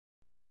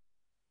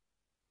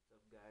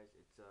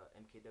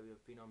MKW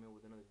Phenom here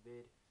with another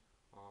vid.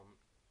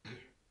 In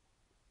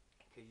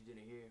case you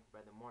didn't hear,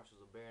 Brandon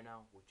Marshall's a Bear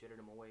now. We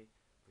traded him away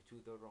for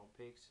 2 third-round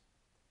picks.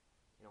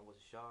 You know, it was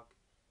a shock,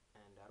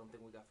 and I don't think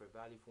we got fair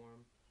value for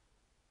him.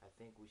 I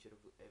think we should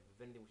have,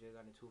 if anything, we should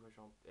have gotten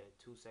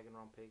 2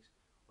 second-round picks,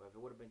 or if it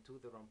would have been 2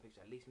 third-round picks,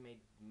 at least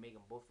make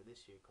them both for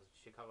this year, because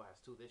Chicago has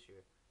 2 this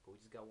year, but we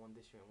just got 1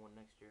 this year and 1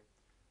 next year.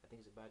 I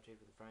think it's a bad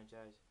trade for the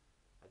franchise.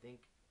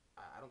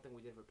 I don't think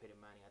we did for Peyton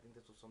Manning. I think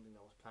this was something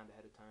that was planned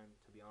ahead of time,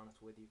 to be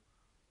honest with you.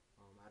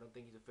 I don't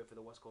think he's a fit for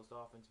the West Coast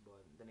offense,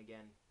 but then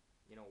again,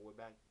 you know, we're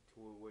back to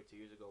where we were 2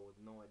 years ago with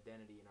no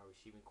identity in our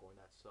receiving core, and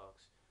that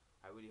sucks.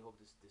 I really hope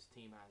this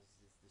team has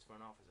this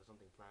front office has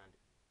something planned.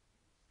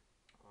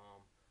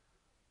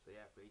 So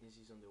yeah, free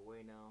agency's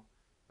underway now.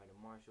 Brandon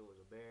Marshall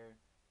is a Bear,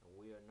 and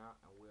we are not,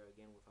 and we are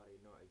again without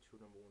a true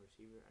 #1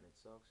 receiver, and it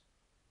sucks.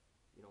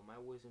 You know, my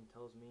wisdom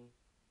tells me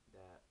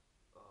that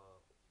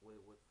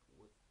with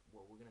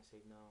what we're gonna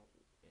save now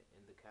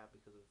in the cap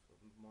because of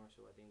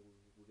Marshall, I think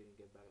we're gonna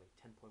get back like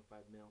 10.5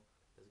 mil.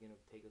 That's gonna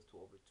take us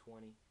to over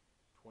 20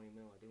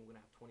 mil. I think we're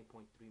gonna have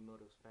 20.3 mil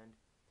to spend.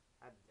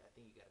 I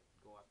think you gotta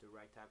go after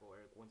right tackle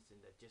Eric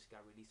Winston that just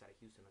got released out of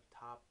Houston, a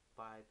top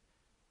 5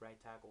 right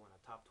tackle and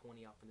a top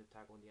 20 offensive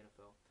tackle in the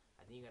NFL.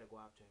 I think you gotta go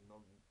after him.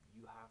 No,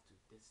 you have to.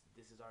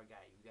 This is our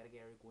guy. You gotta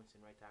get Eric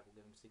Winston right tackle.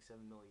 Give him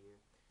 6-7 mil a year,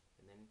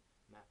 and then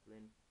Matt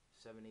Flynn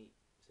 7-8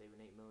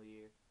 mil a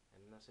year,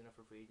 and that's enough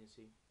for free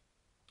agency.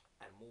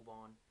 And move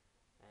on,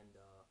 and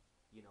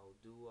you know,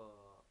 do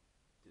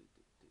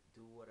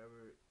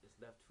whatever is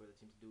left for the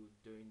team to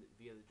do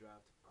via the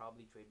draft.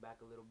 Probably trade back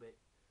a little bit.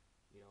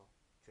 You know,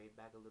 trade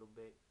back a little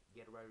bit.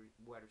 Get a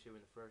wide receiver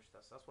in the first.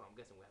 That's what I'm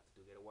guessing we have to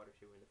do. Get a wide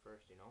receiver in the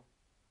first. You know,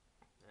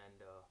 and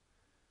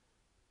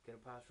get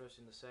a pass rush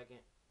in the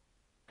second.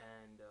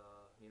 And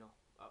you know,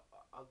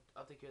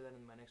 I'll take care of that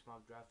in my next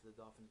mock draft for the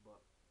Dolphins.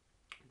 But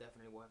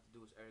definitely what we have to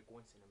do is Eric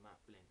Winston and Matt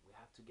Flynn. We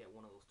have to get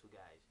one of those 2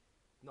 guys.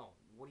 No,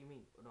 what do you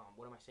mean? No,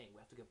 what am I saying? We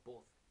have to get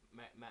both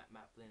Matt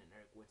Flynn and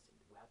Eric Winston.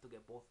 We have to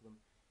get both of them.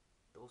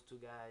 Those 2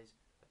 guys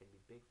are gonna be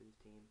big for this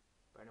team.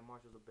 Brandon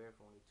Marshall's a Bear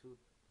for only 2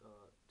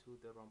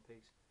 third-round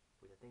picks,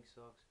 which I think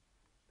sucks.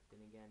 But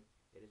then again,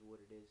 it is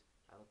what it is.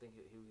 I don't think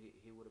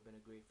he would have been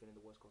a great fit in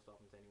the West Coast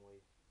offense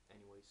anyway.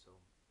 So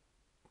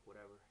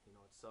whatever, you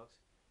know, it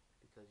sucks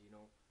because, you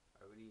know,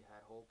 I really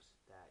had hopes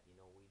that, you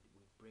know,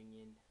 we'd bring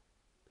in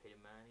Peyton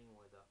Manning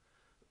with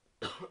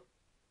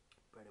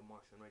Brandon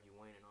Marshall and Reggie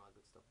Wayne and all that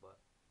good stuff, but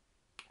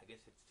I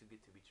guess it's too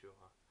good to be true,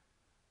 huh?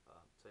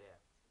 So yeah,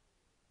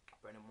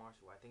 Brandon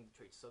Marshall. I think the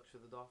trade sucks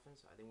for the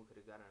Dolphins. I think we could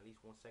have gotten at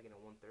least 1 second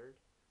and 1 third,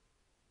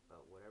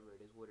 but whatever,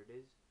 it is what it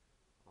is.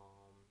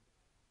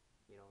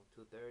 You know,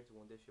 2 thirds,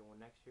 1 this year, 1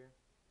 next year.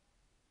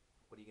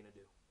 What are you gonna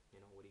do?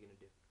 You know, what are you gonna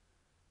do?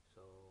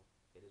 So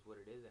it is what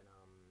it is, and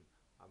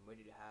I'm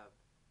ready to have,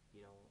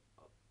 you know,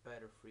 a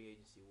better free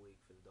agency week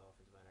for the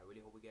Dolphins, man. I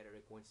really hope we get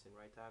Eric Winston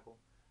right tackle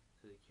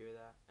to secure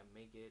that and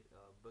make it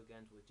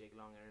bookends with Jake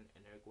Long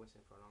and Eric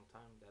Winston for a long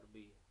time. That'll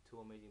be 2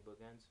 amazing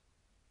bookends.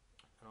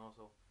 And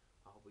also,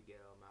 I hope we get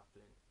Matt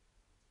Flynn,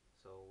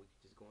 so we can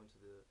just go into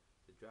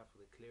the draft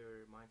with a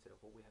clearer mindset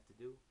of what we have to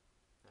do.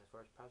 And as far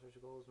as pass rush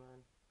goes,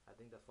 man, I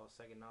think that falls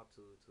second out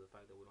to the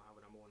fact that we don't have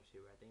a #1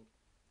 receiver. I think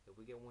if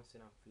we get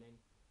Winston and Flynn,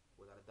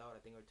 without a doubt, I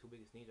think our 2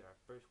 biggest needs are our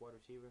first wide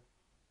receiver,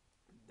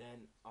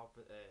 then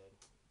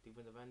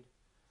defensive end,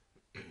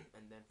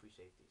 and then free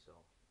safety. So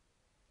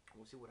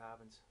we'll see what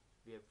happens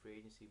via free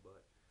agency.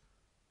 But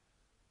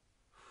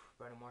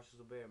Brandon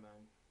Marshall's a Bear,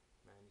 man.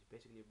 He's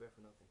basically a Bear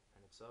for nothing,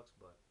 and it sucks,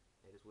 but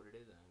it is what it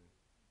is, and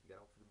you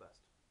gotta hope for the best.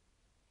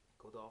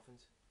 Go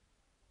Dolphins,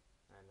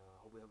 and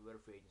hope we have a better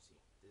free agency.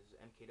 This is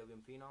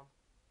MKW Phenom,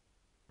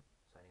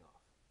 signing off.